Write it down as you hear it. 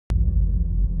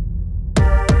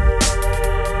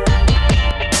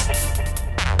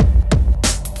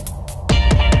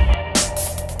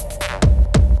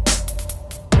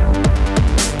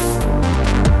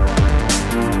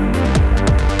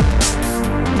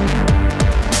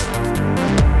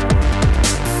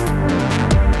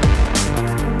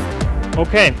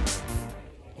Okay.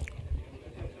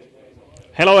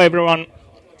 Hello, everyone.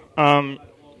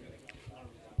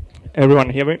 Everyone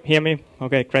hear me?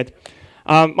 Okay, great.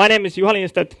 My name is Juha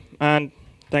Lindstedt, and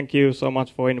thank you so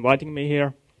much for inviting me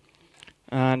here.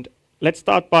 And let's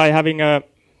start by having a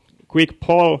quick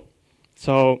poll.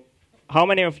 So, how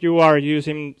many of you are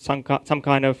using some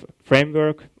kind of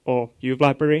framework or Vue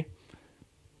library?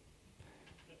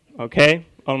 Okay,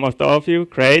 almost all of you.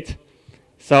 Great.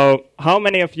 So, how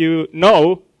many of you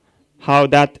know how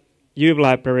that Vue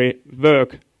library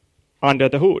works under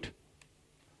the hood?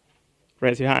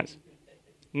 Raise your hands.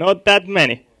 Not that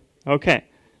many. Okay,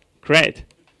 great.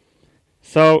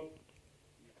 So,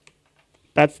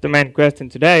 that's the main question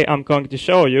today. I'm going to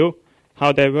show you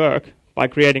how they work by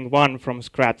creating one from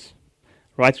scratch,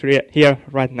 right here,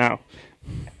 right now,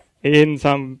 in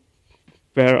somewhere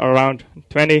around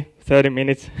 20, 30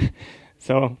 minutes.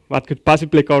 So, what could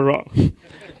possibly go wrong?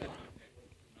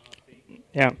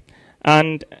 Yeah,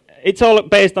 and it's all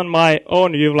based on my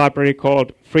own Vue library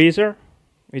called Freezer,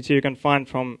 which you can find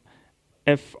from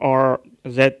frzr.js.org.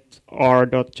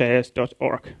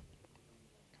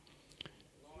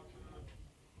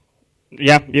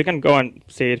 Yeah, you can go and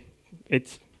see it.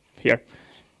 It's here.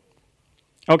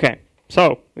 Okay,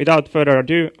 so without further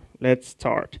ado, let's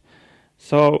start.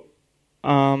 So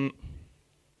I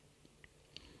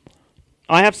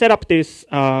have set up this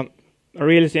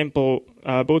really simple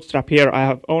bootstrap here. I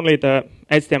have only the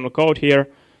HTML code here.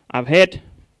 I have head,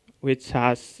 which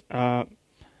has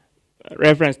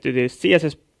reference to this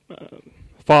CSS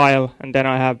file, and then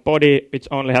I have body, which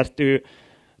only has two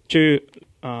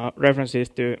references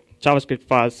to JavaScript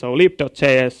files, so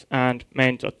lib.js and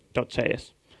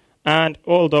main.js. And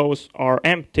all those are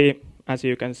empty, as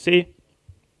you can see.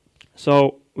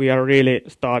 So we are really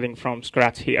starting from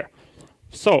scratch here.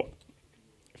 So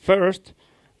first,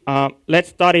 let's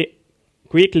study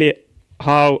quickly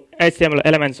how HTML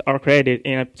elements are created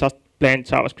in a just plain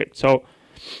JavaScript. So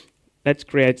let's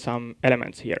create some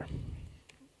elements here.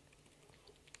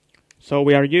 So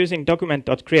we are using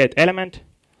document.createElement,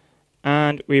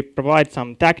 and we provide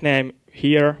some tag name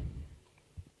here,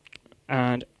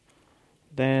 and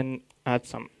then add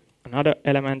another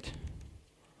element.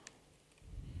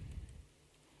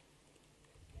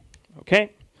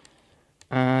 Okay,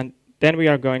 and then we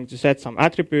are going to set some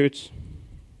attributes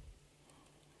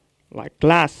like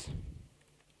class,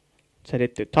 set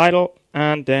it to title,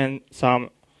 and then some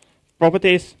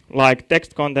properties like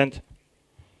text content,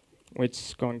 which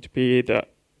is going to be the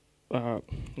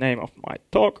name of my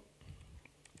talk.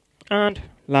 And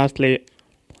lastly,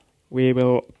 we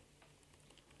will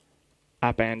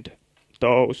append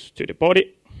those to the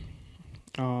body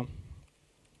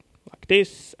like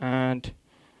this, and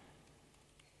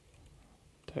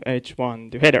the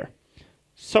h1 to header.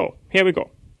 So here we go.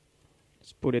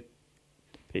 Let's put it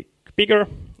bigger.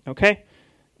 Okay,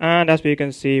 and as we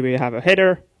can see, we have a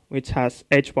header which has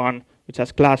h1, which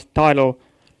has class title,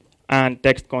 and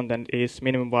text content is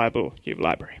minimum viable Vue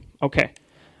library. Okay.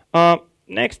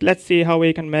 Next, let's see how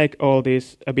we can make all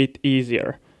this a bit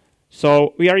easier.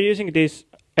 So we are using this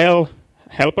L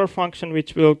helper function,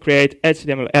 which will create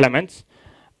HTML elements,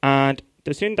 and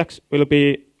the syntax will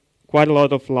be quite a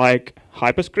lot of like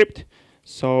hyperscript.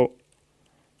 So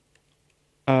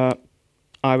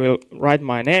I will write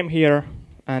my name here,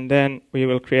 and then we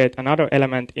will create another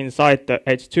element inside the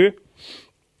h2,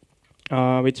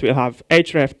 which will have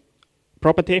href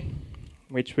property,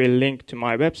 which will link to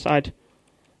my website,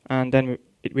 and then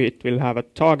it will have a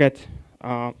target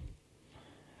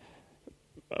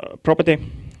property,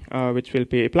 which will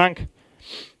be blank,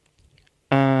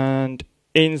 and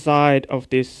inside of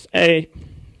this a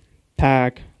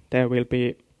tag there will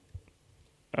be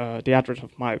the address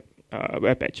of my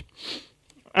web page.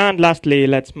 And lastly,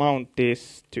 let's mount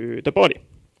this to the body.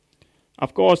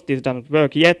 Of course, this doesn't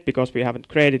work yet because we haven't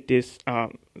created these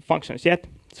functions yet,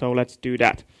 so let's do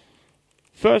that.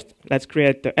 First, let's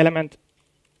create the element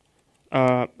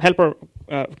helper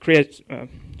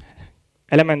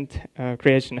element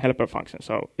creation helper function.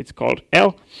 So it's called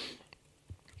L,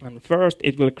 and first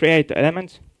it will create the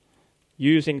elements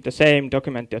using the same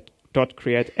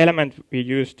document.createElement we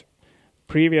used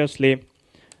previously,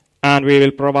 and we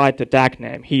will provide the tag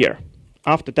name here.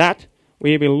 After that,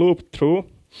 we will loop through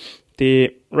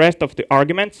the rest of the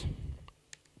arguments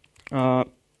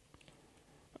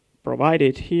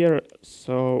provided here.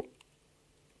 So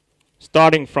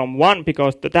starting from 1,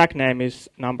 because the tag name is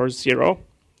number 0.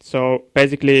 So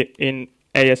basically in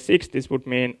AS6 this would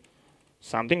mean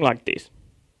something like this.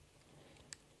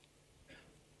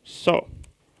 So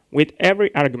with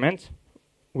every argument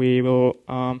we will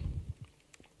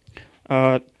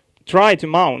try to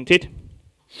mount it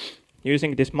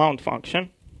using this mount function.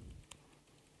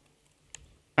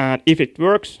 And if it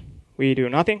works, we do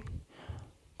nothing.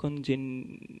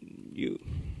 Continue.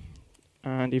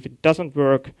 And if it doesn't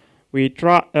work, we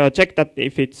check that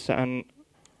if it's an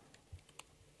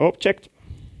object.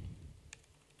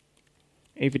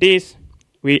 If it is,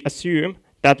 we assume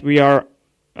that we are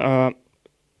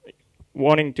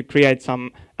wanting to create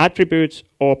some attributes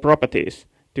or properties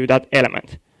to that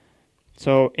element.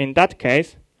 So in that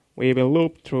case, we will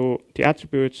loop through the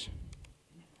attributes,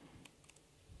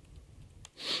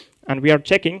 and we are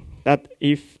checking that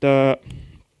if the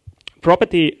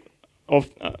property of,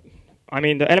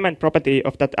 the element property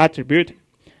of that attribute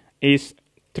is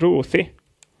truthy.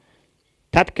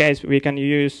 That case, we can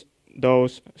use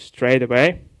those straight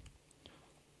away.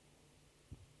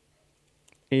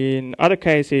 In other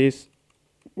cases,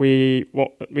 we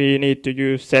need to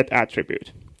use set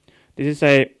attribute. This is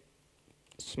a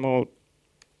small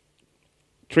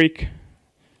trick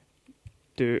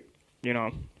to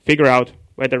figure out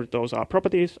whether those are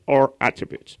properties or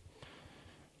attributes.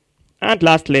 And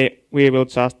lastly, we will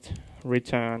just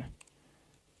return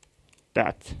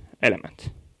that element.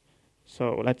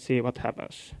 So let's see what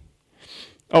happens.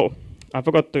 Oh, I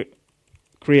forgot to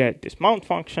create this mount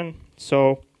function.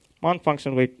 So mount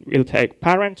function will take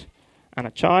parent and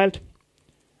a child.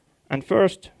 And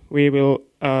first we will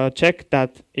check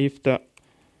that if the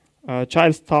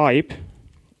child's type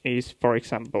is, for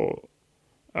example,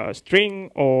 a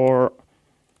string or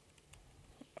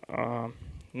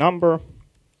number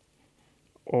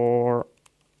or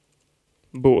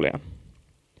Boolean.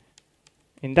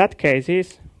 In that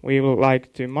cases, we would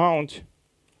like to mount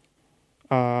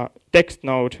a text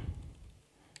node.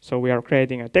 So we are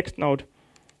creating a text node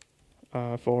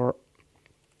for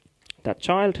that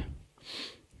child.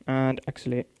 And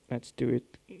actually, let's do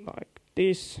it like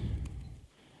this.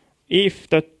 If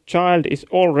the child is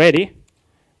already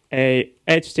a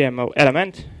HTML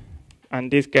element, and in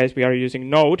this case we are using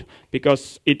node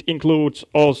because it includes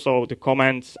also the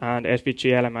comments and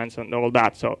SVG elements and all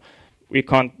that, so we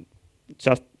can't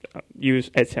just use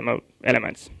HTML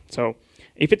elements. So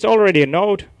if it's already a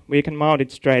node, we can mount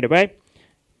it straight away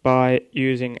by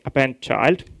using append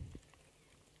child.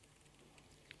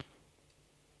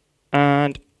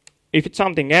 And if it's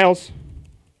something else,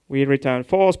 we return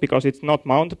false because it's not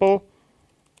mountable.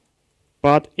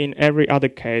 But in every other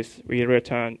case, we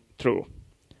return true.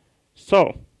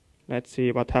 So let's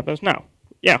see what happens now.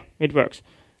 Yeah, it works.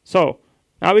 So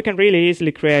now we can really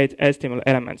easily create HTML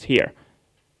elements here.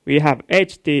 We have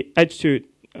H2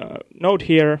 node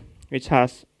here, which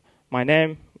has my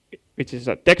name, which is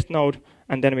a text node,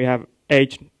 and then we have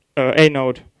a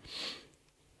node,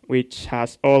 which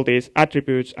has all these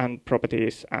attributes and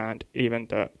properties and even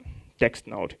the text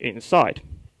node inside.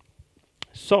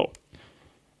 So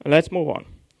let's move on.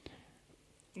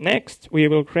 Next, we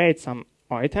will create some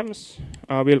items.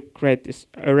 We'll create this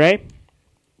array.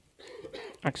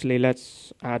 Actually,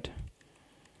 let's add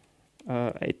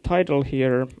a title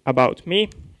here about me.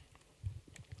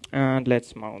 And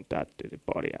let's mount that to the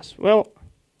body as well.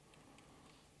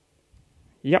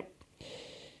 Yep.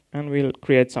 And we'll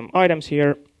create some items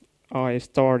here. I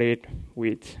started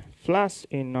with Flash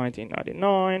in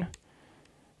 1999.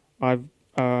 I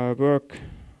work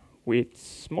with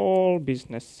small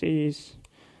businesses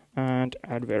and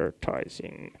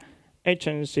advertising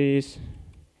agencies.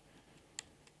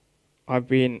 I've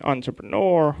been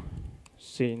entrepreneur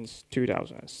since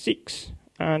 2006,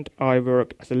 and I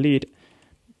work as a lead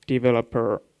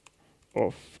developer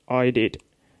of IDID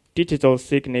digital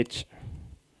signature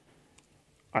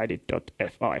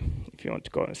idid.fi if you want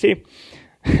to go and see.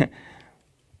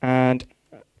 And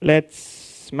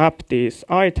let's map these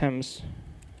items.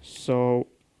 So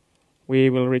we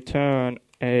will return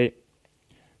a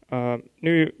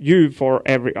new U for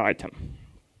every item.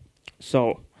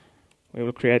 So we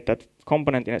will create that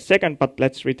component in a second, but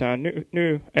let's return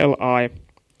new li,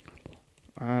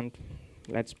 and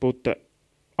let's put the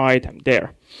item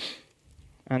there.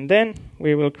 And then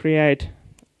we will create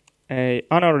a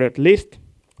unordered list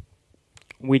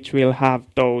which will have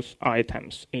those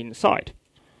items inside.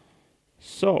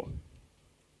 So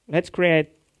let's create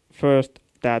first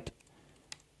that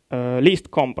list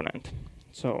component.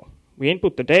 So we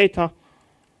input the data,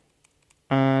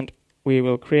 and we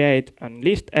will create a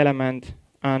list element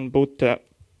and put the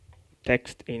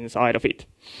text inside of it.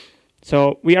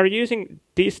 So we are using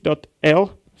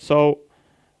this.l, so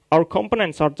our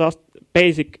components are just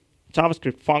basic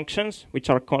JavaScript functions, which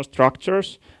are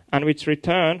constructors, and which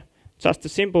return just a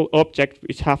simple object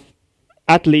which have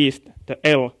at least the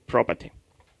L property.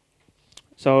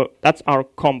 So that's our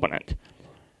component.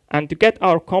 And to get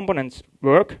our components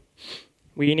work,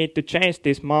 we need to change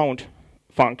this mount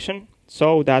function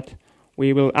so that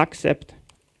we will accept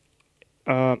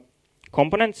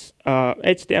components,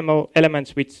 HTML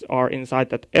elements which are inside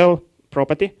that L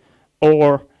property,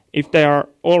 or if they are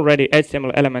already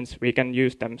HTML elements, we can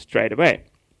use them straight away.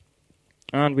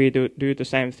 And we do the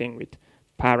same thing with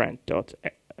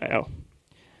parent.l.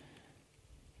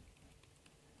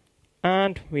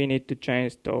 And we need to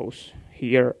change those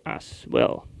here as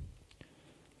well.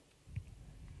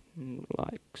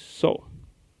 Like so.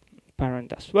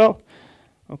 Parent as well.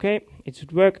 Okay, it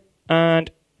should work.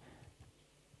 And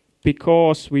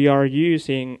because we are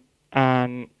using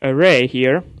an array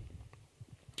here,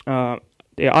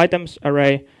 the items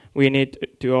array, we need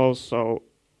to also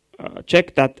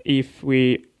check that if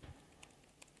we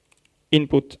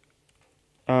input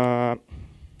array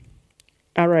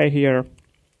here,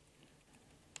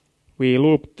 we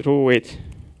loop through it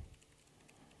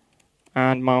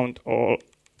and mount all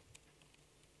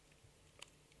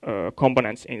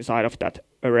components inside of that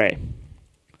array.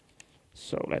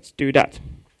 So let's do that.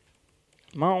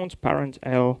 Mount parent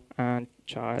L and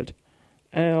child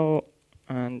L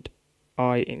and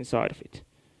I inside of it.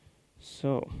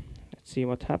 So let's see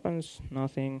what happens.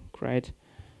 Nothing. Great.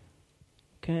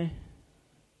 Okay.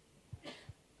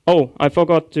 Oh, I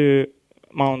forgot to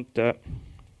mount the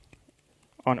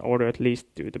unordered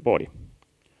list to the body.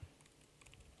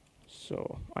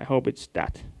 So I hope it's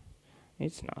that.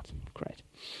 It's not. Great.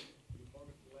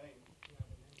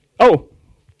 Oh,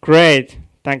 great.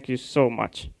 Thank you so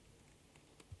much.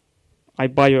 I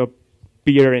buy you a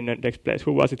beer in the next place.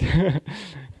 Who was it?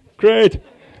 Great.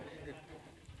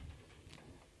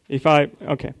 If I,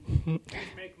 okay.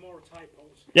 Make more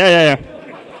typos. Yeah.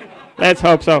 Let's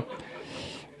hope so.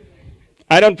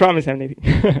 I don't promise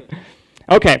anything.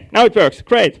 Okay, now it works.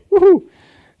 Great. Woohoo.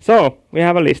 So we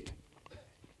have a list.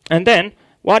 And then,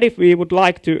 what if we would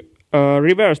like to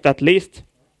reverse that list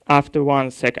after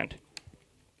 1 second?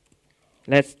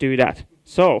 Let's do that.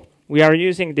 So we are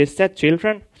using this set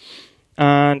children,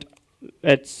 and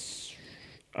let's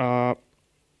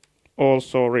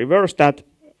also reverse that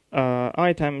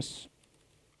items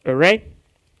array,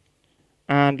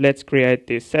 and let's create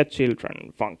this set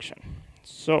children function.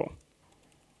 So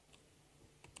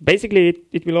basically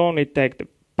it will only take the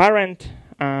parent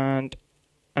and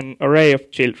an array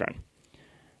of children.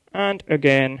 And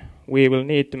again, we will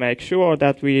need to make sure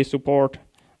that we support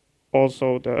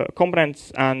also the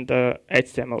components and the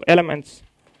HTML elements.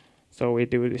 So we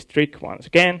do this trick once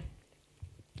again.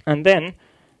 And then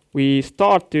we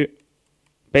start to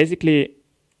basically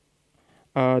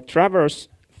traverse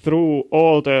through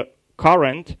all the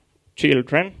current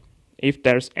children, if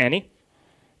there's any,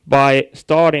 by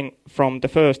starting from the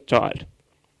first child.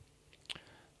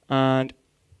 And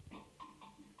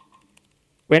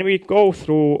when we go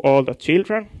through all the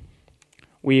children,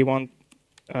 we want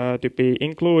to be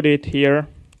included here.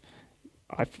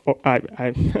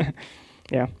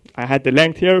 Yeah, I had the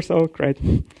length here, so great.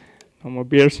 No more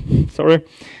beers, sorry.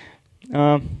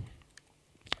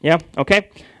 Yeah, okay.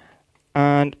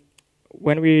 And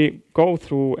when we go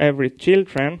through every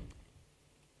children,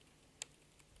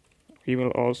 we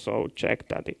will also check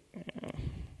that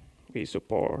we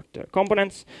support the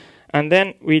components. And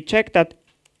then we check that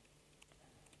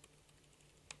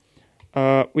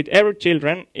with every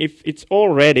children, if it's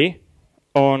already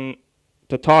on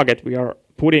the target we are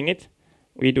putting it,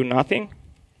 we do nothing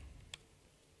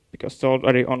because it's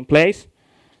already on place,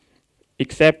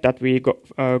 except that we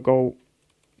go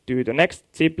to the next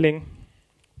sibling.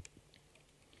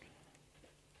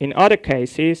 In other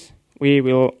cases, we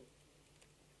will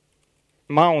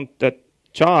mount the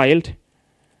child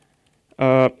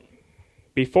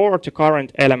before the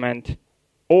current element,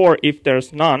 or if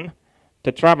there's none,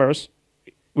 the traverse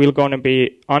will gonna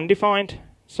be undefined.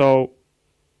 So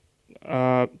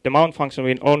the mount function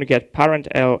will only get parent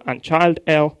L and child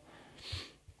L.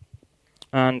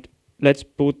 And let's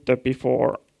put the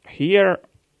before here.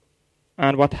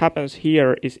 And what happens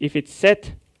here is if it's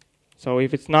set, so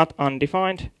if it's not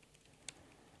undefined,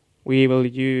 we will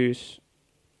use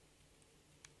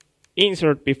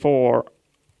insert before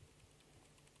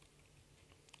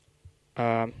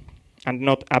and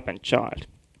not append child.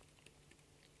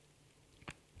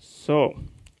 So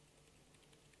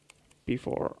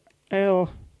before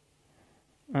L,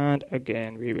 and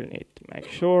again we will need to make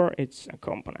sure it's a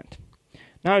component.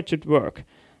 Now it should work.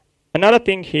 Another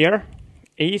thing here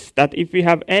is that if we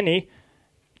have any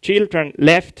children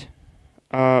left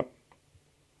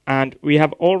and we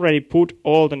have already put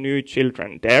all the new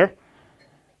children there,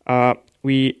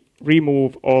 we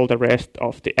remove all the rest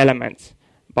of the elements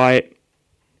by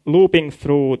looping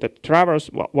through the traverse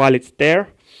while it's there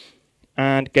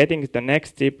and getting the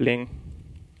next sibling,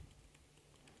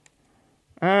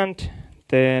 and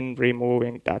then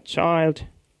removing that child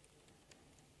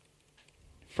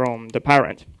from the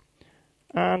parent.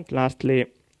 And lastly,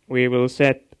 we will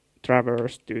set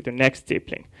traverse to the next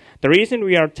sibling. The reason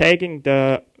we are taking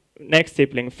the next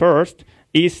sibling first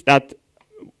is that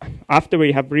after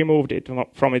we have removed it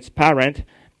from its parent,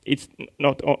 it's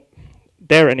not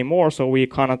there anymore, so we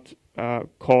cannot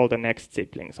call the next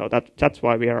sibling. So that's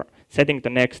why we are setting the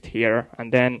next here,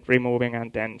 and then removing,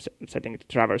 and then setting the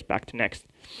traverse back to next.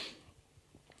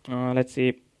 Let's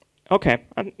see. Okay,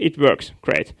 and it works.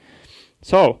 Great.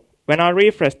 So when I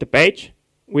refresh the page,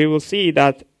 we will see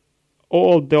that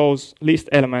all those list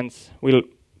elements will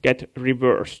get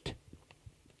reversed.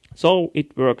 So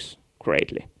it works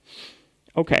greatly.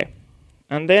 Okay,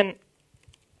 and then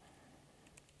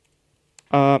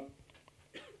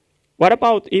what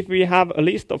about if we have a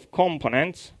list of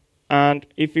components, and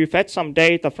if we fetch some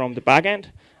data from the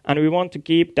backend, and we want to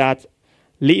keep that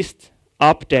list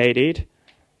updated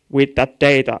with that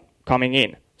data coming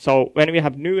in. So when we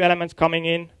have new elements coming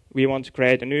in, we want to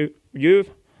create a new view.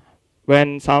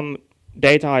 When some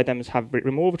data items have been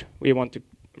removed, we want to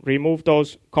remove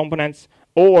those components.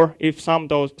 Or if some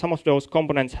of those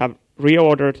components have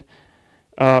reordered,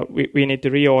 we need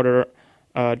to reorder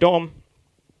DOM.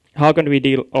 How can we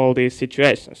deal all these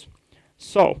situations?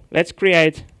 So let's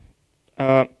create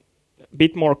a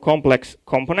bit more complex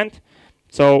component.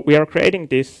 So we are creating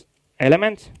this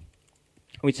element,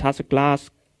 which has a class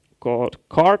called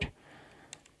card,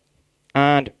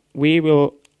 and we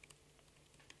will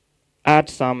add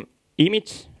some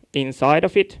image inside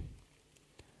of it,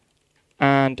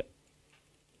 and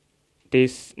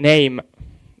this name,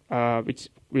 which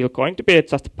will going to be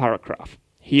just a paragraph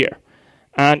here.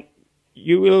 And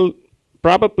you will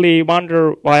probably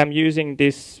wonder why I'm using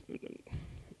this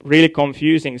really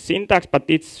confusing syntax, but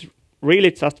it's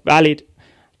really just valid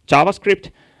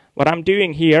JavaScript. What I'm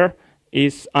doing here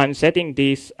is I'm setting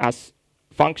these as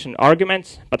function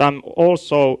arguments, but I'm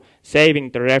also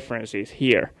saving the references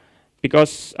here.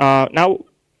 Because now,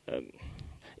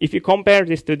 if you compare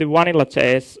this to the vanilla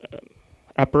JS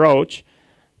approach,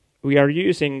 we are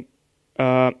using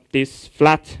this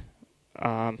flat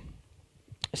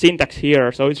syntax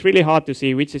here, so it's really hard to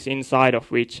see which is inside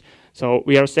of which. So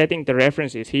we are setting the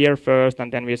references here first,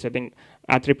 and then we're setting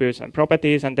attributes and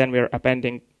properties, and then we're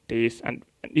appending these, and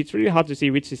it's really hard to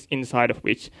see which is inside of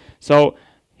which. So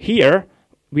here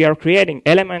we are creating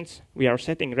elements, we are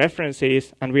setting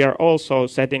references, and we are also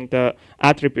setting the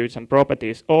attributes and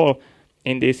properties all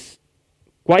in this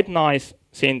quite nice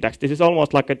syntax. This is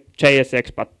almost like a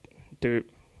JSX, but to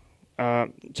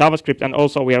JavaScript, and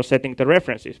also we are setting the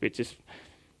references, which is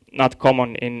not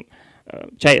common in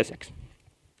JSX.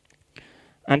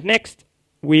 And next,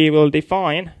 we will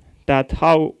define that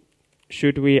how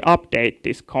should we update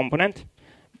this component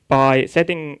by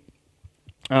setting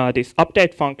this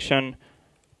update function,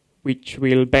 which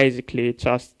will basically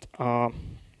just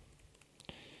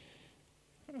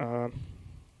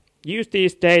use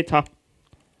these data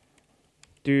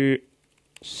to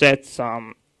set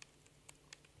some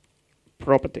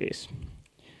properties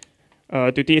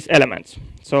to these elements.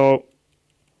 So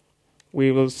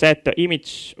we will set the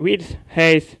image width,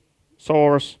 height,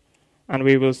 source, and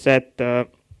we will set the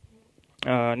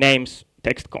names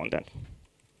text content.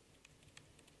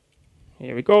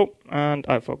 Here we go, and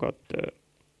I forgot the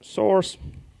source.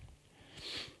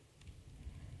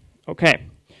 Okay,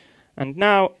 and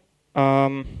now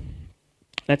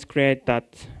let's create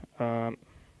that.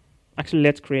 Actually,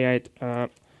 let's create a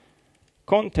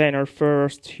container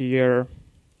first here,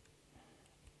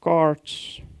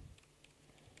 cards,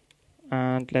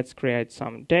 and let's create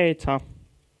some data,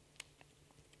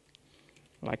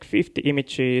 like 50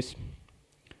 images,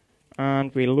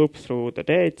 and we loop through the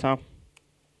data.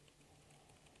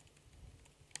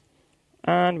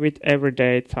 And with every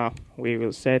data, we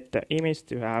will set the image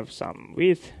to have some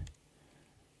width,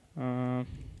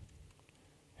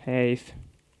 height,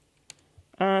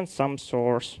 and some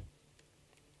source.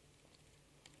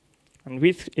 And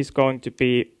width is going to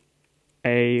be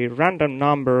a random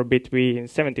number between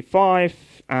 75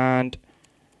 and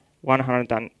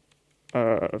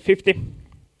 150,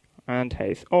 and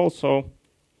height also.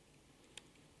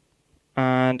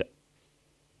 And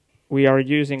we are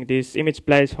using this image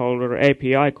placeholder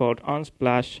API called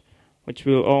Unsplash, which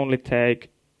will only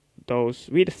take those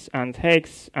widths and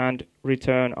heights and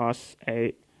return us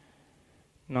a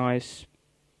nice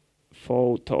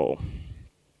photo.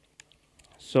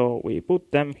 So we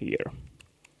put them here.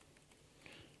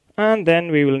 And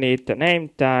then we will need the name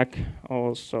tag,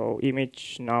 also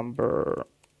image number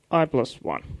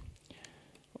I+1.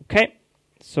 Okay,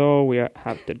 So we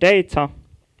have the data.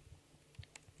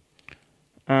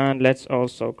 And let's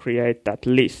also create that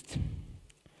list.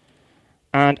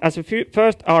 And as a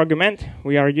first argument,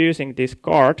 we are using this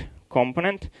card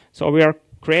component. So we are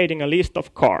creating a list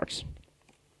of cards.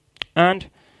 And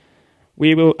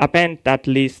we will append that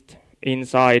list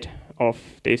inside of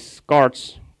this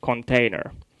cards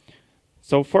container.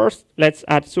 So first, let's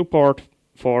add support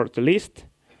for the list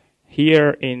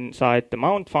here inside the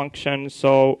mount function.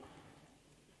 So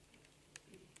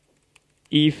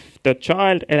if the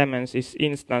child elements is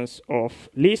instance of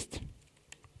list,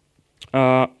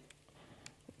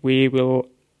 we will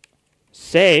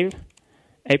save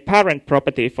a parent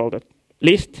property for the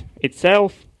list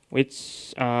itself,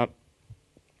 which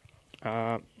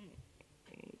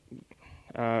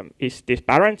is this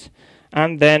parent,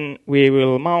 and then we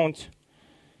will mount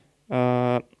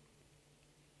the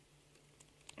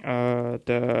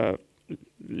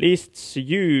list's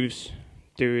use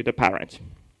to the parent.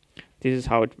 This is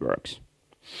how it works.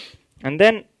 And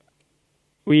then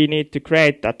we need to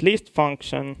create that list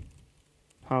function.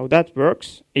 How that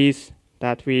works is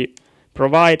that we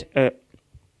provide a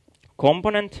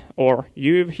component or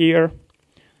uv here,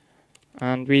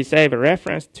 and we save a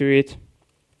reference to it,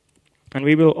 and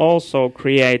we will also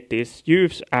create this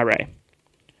uvs array.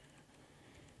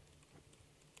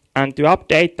 And to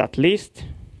update that list,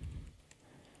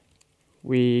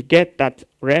 we get that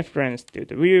reference to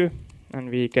the view, and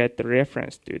we get the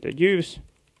reference to the use.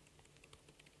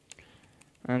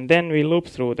 And then we loop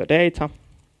through the data.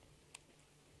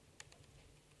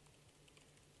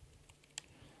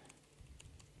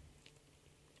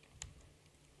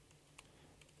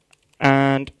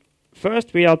 And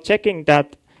first we are checking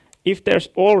that if there's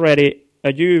already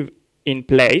a uv in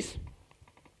place.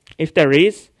 If there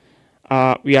is,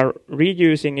 we are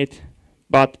reusing it,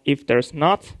 but if there's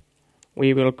not,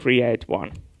 we will create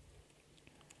one.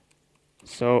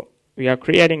 So we are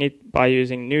creating it by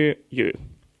using new uv.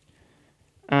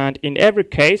 And in every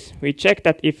case, we check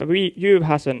that if a uv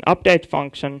has an update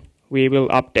function, we will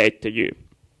update the uv.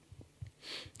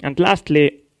 And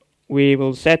lastly, we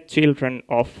will set children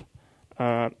of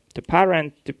the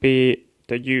parent to be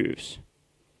the use.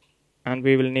 And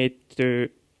we will need to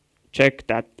check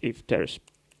that if there's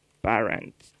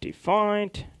parent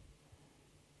defined.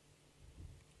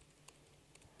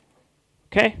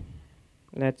 Okay,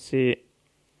 let's see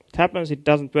what happens. It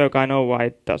doesn't work. I know why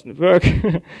it doesn't work.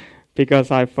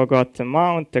 Because I forgot to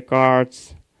mount the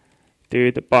cards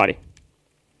to the body.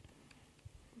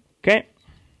 Okay.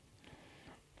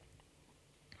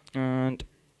 And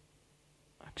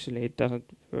actually it doesn't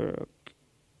work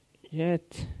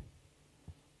yet.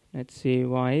 Let's see,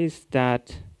 why is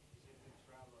that?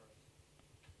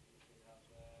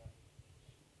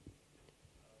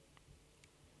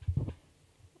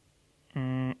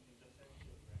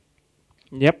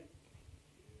 Yep.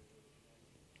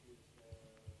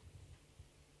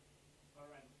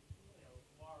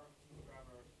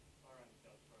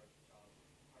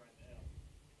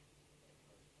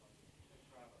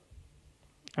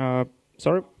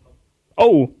 Sorry.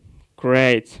 Oh,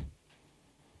 great.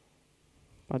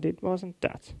 But it wasn't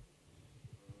that.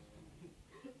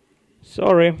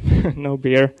 Sorry, no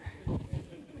beer.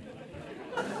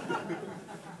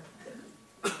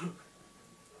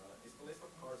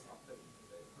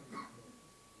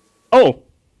 Oh,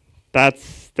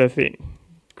 that's the thing.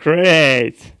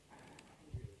 Great.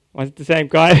 Was it the same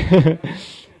guy?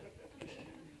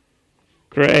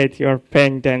 Great, you're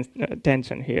paying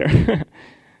attention here.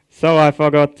 So I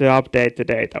forgot to update the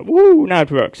data. Woo, now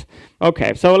it works.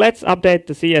 Okay, so let's update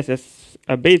the CSS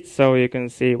a bit so you can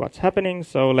see what's happening.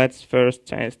 So let's first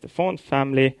change the font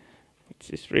family, which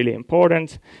is really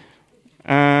important.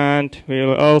 And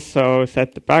we'll also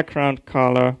set the background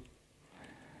color.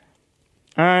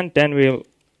 And then we'll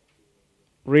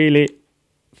really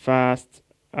fast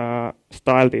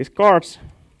style these cards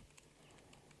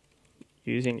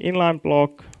using inline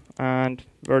block and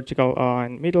vertical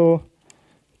line middle,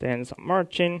 then some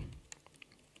margin,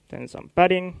 then some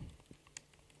padding,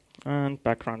 and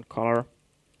background color,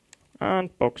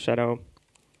 and box shadow.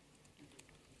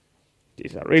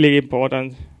 These are really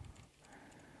important.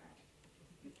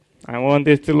 I want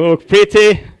this to look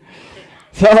pretty.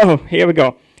 So here we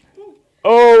go.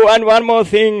 Oh, and one more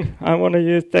thing. I want to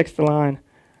use text align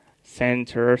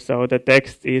center so the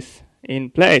text is in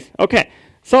place. Okay,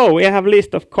 so we have a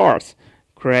list of cards.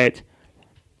 Great.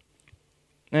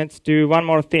 Let's do one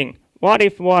more thing. What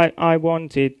if I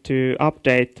wanted to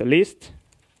update the list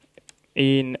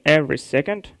in every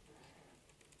second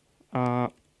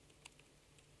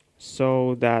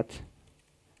so that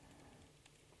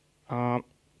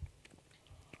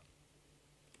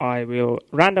I will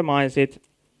randomize it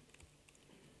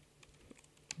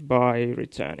by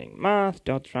returning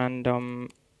math.random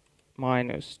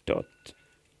minus dot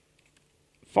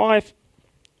 5.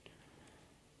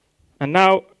 And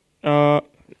now I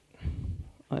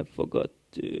forgot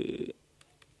to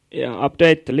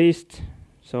update the list.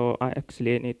 So I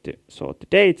actually need to sort the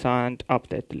data and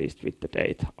update the list with the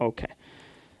data. Okay.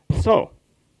 So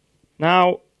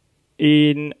now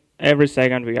in every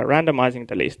second we are randomizing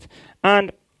the list.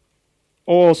 And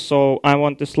also I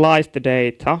want to slice the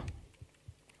data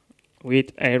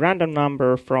with a random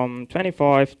number from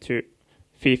 25 to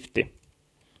 50.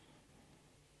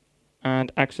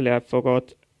 And actually I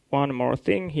forgot one more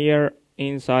thing here.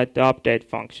 Inside the update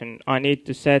function, I need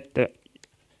to set the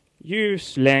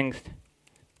use length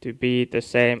to be the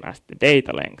same as the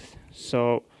data length.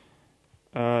 So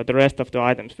the rest of the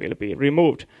items will be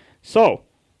removed. So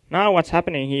now what's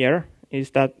happening here is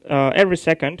that every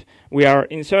second we are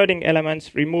inserting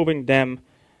elements, removing them,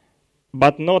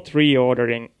 but not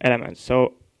reordering elements.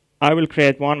 So I will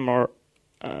create one more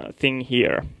thing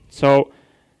here. So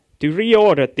to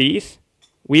reorder these,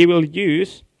 we will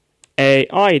use a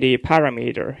ID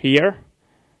parameter here,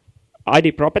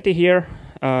 ID property here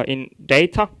in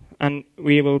data, and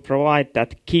we will provide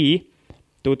that key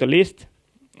to the list,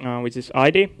 which is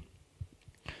ID.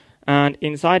 And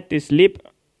inside this lib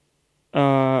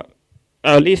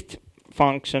list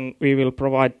function, we will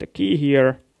provide the key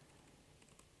here.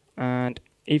 And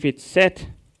if it's set,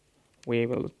 we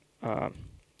will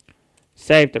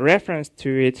save the reference to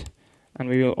it, and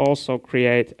we will also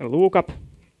create a lookup,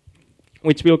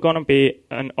 which will gonna be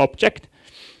an object.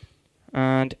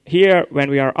 And here, when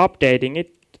we are updating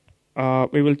it,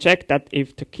 we will check that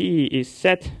if the key is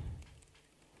set,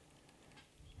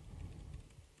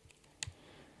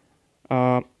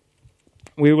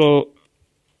 we will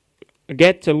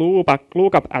get the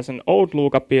lookup as an old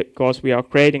lookup because we are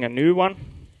creating a new one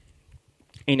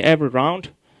in every round.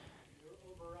 You're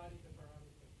overriding the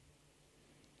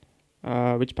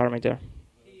parameter. Which parameter?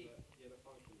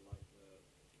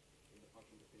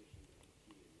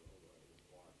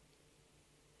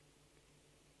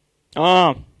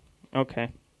 Ah, okay.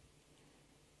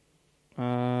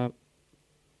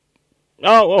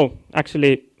 Oh,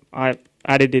 actually, I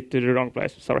added it to the wrong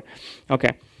place. Sorry.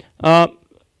 Okay.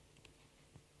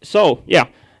 So, yeah,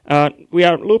 we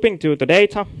are looping to the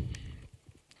data,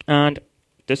 and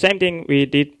the same thing we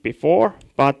did before,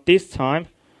 but this time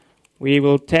we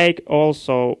will take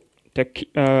also the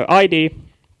ID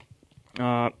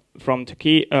from the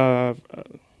key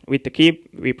with the key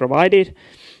we provided,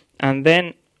 and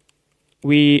then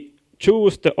we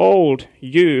choose the old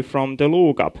U from the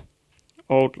lookup,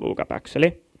 old lookup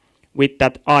actually, with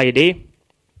that ID.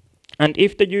 And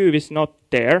if the U is not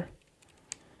there,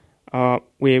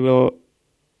 we will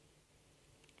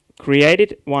create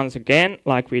it once again,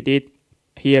 like we did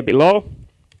here below.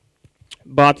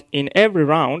 But in every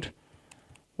round,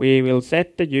 we will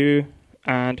set the U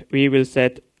and we will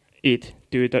set it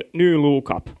to the new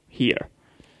lookup here.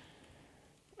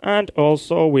 And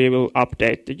also we will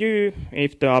update the U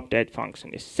if the update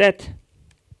function is set.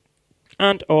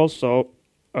 And also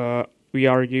we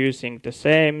are using the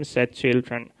same set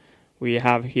children we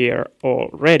have here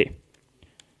already.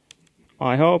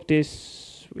 I hope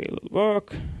this will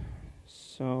work.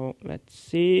 So let's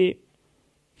see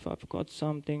if I forgot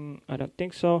something. I don't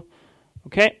think so.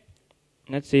 Okay,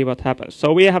 let's see what happens.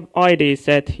 So we have ID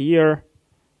set here,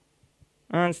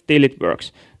 and still it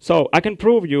works. So I can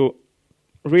prove you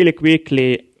really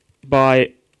quickly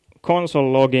by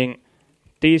console logging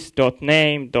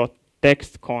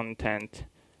this.name.textContent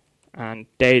and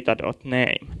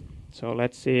data.name. So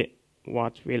let's see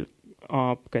what will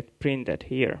get printed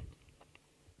here.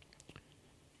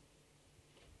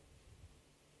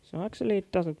 So actually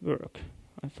it doesn't work.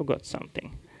 I forgot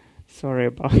something. Sorry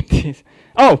about this.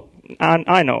 Oh, and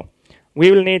I know.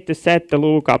 We will need to set the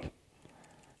lookup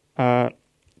to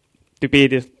be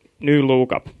this new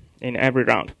lookup in every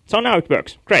round. So now it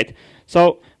works. Great.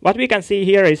 So what we can see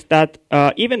here is that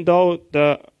even though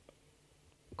the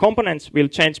components will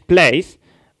change place,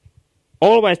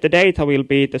 always the data will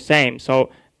be the same. So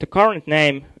the current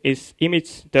name is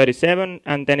image 37,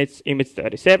 and then it's image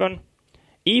 37.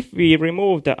 If we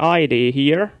remove the ID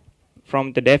here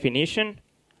from the definition,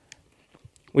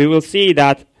 we will see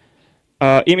that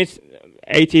image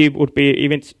 80 would be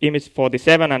image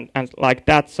 47 and like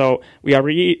that. So we are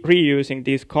reusing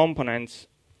these components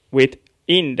with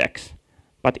index.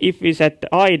 But if we set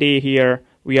the ID here,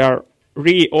 we are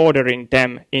reordering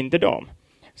them in the DOM.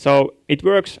 So it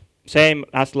works same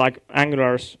as like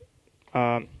Angular's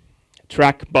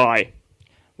track by,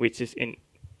 which is in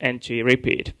ng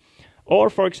repeat. Or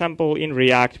for example, in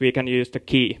React, we can use the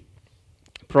key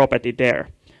property there.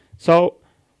 So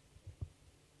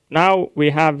now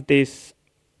we have this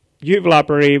Juha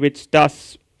library which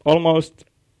does almost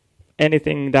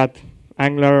anything that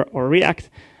Angular or React,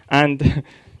 and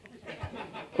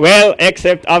well,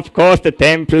 except of course the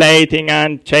templating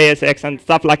and JSX and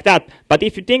stuff like that. But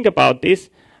if you think about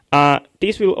this,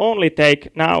 this will only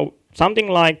take now something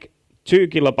like 2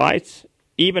 kilobytes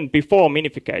even before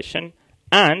minification.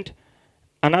 And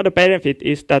another benefit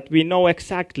is that we know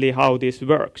exactly how this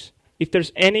works. If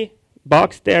there's any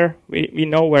bugs there, we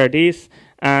know where it is,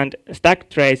 and stack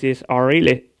traces are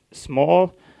really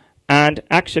small. And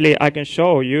actually, I can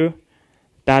show you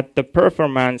that the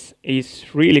performance is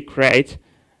really great.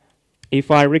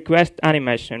 If I request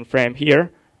animation frame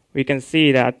here, we can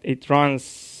see that it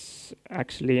runs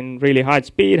actually in really high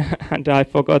speed, and I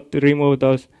forgot to remove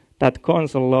that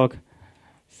console log.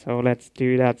 So let's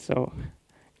do that so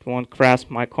it won't crash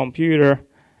my computer. Can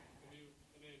you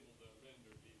enable the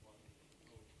render debugging?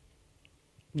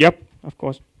 Yep, of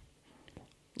course.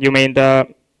 You mean the...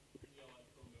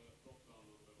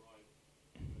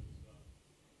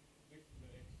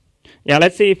 Yeah,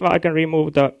 let's see if I can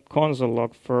remove the console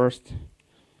log first,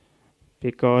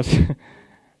 because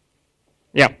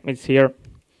yeah, it's here.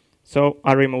 So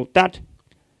I removed that.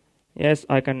 Yes,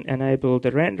 I can enable the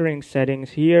rendering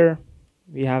settings here.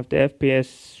 We have the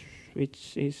FPS,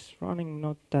 which is running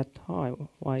not that high.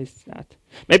 Why is that?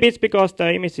 Maybe it's because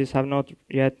the images have not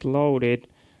yet loaded.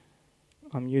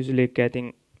 I'm usually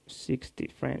getting 60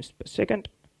 frames per second.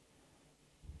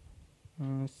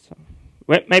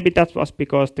 Well, maybe that was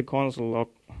because the console log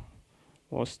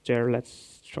was there.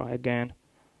 Let's try again,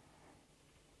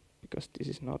 because this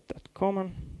is not that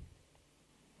common.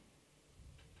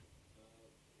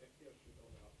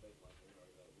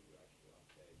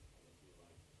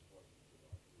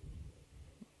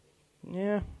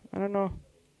 Yeah, I don't know.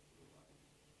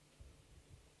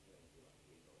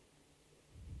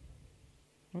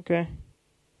 Okay,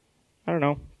 I don't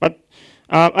know, but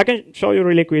I can show you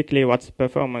really quickly what the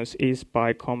performance is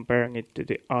by comparing it to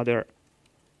the other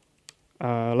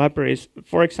libraries.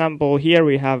 For example, here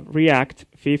we have React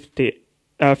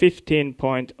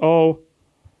 15.0,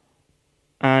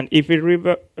 and if we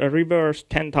reverse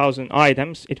 10,000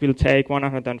 items, it will take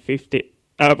 170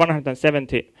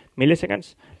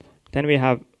 milliseconds. Then we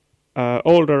have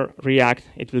older React,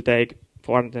 it will take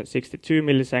 462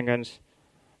 milliseconds.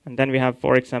 And then we have,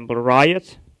 for example,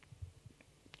 Riot.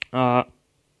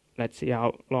 Let's see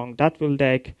how long that will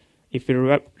take. If we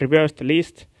reverse the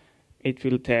list, it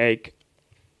will take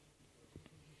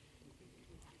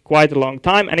quite a long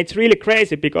time. And it's really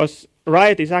crazy because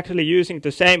Riot is actually using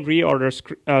the same reorder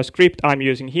script I'm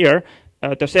using here,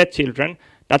 the set children.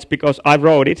 That's because I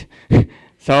wrote it.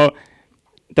 So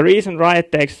the reason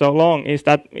Riot takes so long is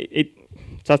that it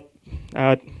just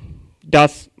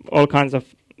does all kinds of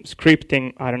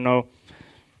scripting. I don't know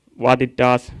what it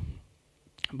does.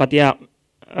 But yeah,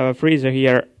 Freezer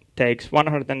here takes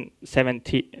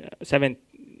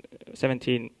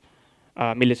 117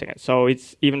 milliseconds. So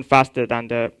it's even faster than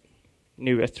the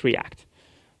newest React.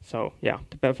 So yeah,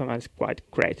 the performance is quite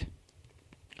great.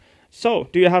 So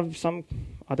do you have some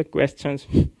other questions?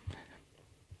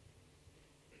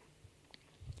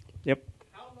 Yep.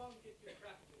 How long did you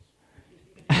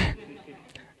practice?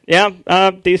 Yeah,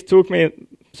 this took me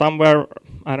somewhere,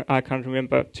 I can't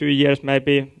remember, 2 years,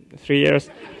 maybe 3 years.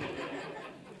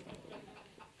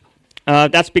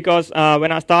 That's because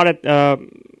when I started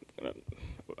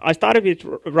with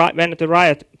when the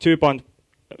Riot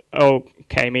 2.0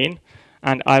 came in,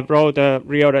 and I wrote a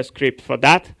reorder script for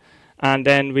that, and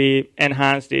then we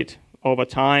enhanced it over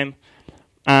time.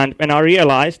 And when I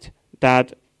realized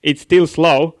that it's still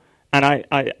slow, and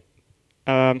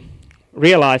I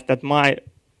realized that my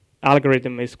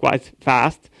algorithm is quite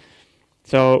fast,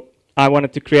 so I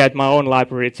wanted to create my own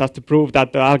library just to prove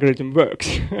that the algorithm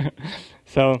works.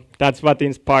 So that's what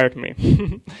inspired me.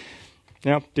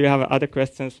 Yeah. Do you have other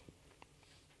questions?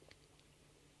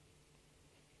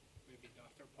 Maybe the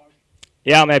after party?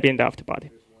 Yeah, maybe in the after party.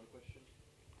 There's one question.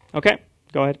 Okay,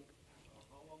 go ahead.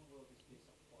 How long will this be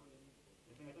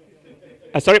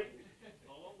supported? Sorry?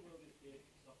 How long will this be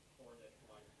supported?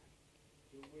 Like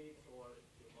 2 weeks or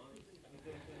 2 months?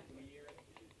 2 years?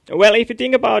 Well, if you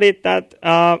think about it, that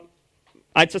I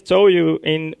just show you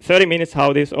in 30 minutes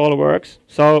how this all works.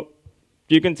 So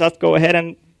you can just go ahead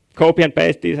and copy and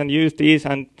paste this and use these,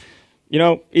 and you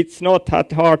know it's not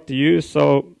that hard to use.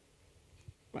 So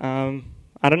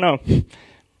I don't know.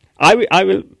 I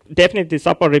will definitely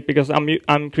support it because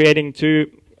I'm creating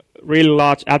 2 really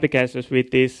large applications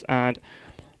with this, and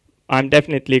I'm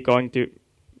definitely going to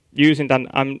using that.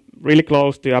 I'm really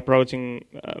close to approaching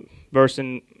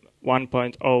version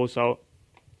 1.0, so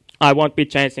I won't be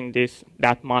changing this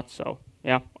that much. So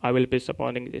yeah, I will be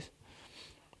supporting this.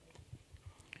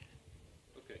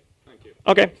 Okay, thank you.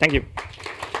 Okay, thank you.